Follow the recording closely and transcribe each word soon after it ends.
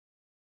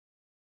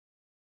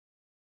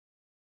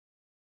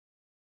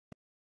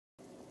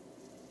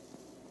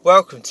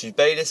Welcome to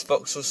Baylis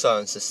Vauxhall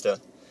Cirencester.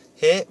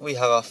 Here we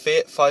have our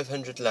Fiat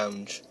 500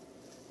 Lounge.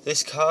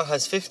 This car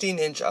has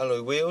 15-inch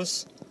alloy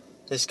wheels.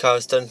 This car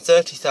has done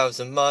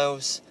 30,000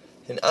 miles,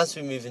 and as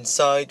we move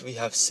inside we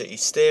have city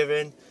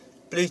steering,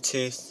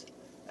 Bluetooth,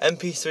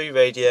 MP3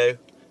 radio,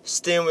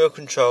 steering wheel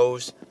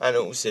controls and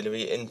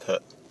auxiliary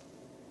input.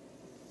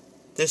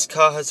 This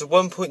car has a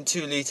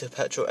 1.2 litre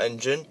petrol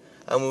engine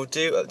and will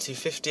do up to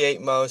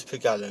 58 miles per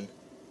gallon.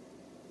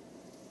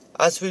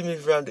 As we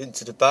move around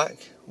into the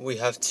back, we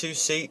have 2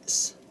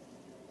 seats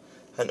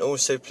and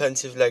also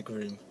plenty of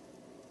legroom.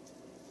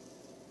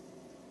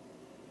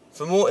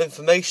 For more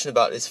information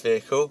about this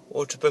vehicle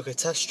or to book a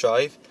test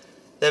drive,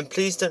 then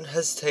please don't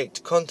hesitate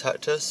to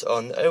contact us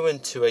on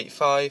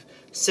 01285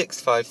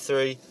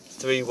 653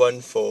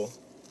 314.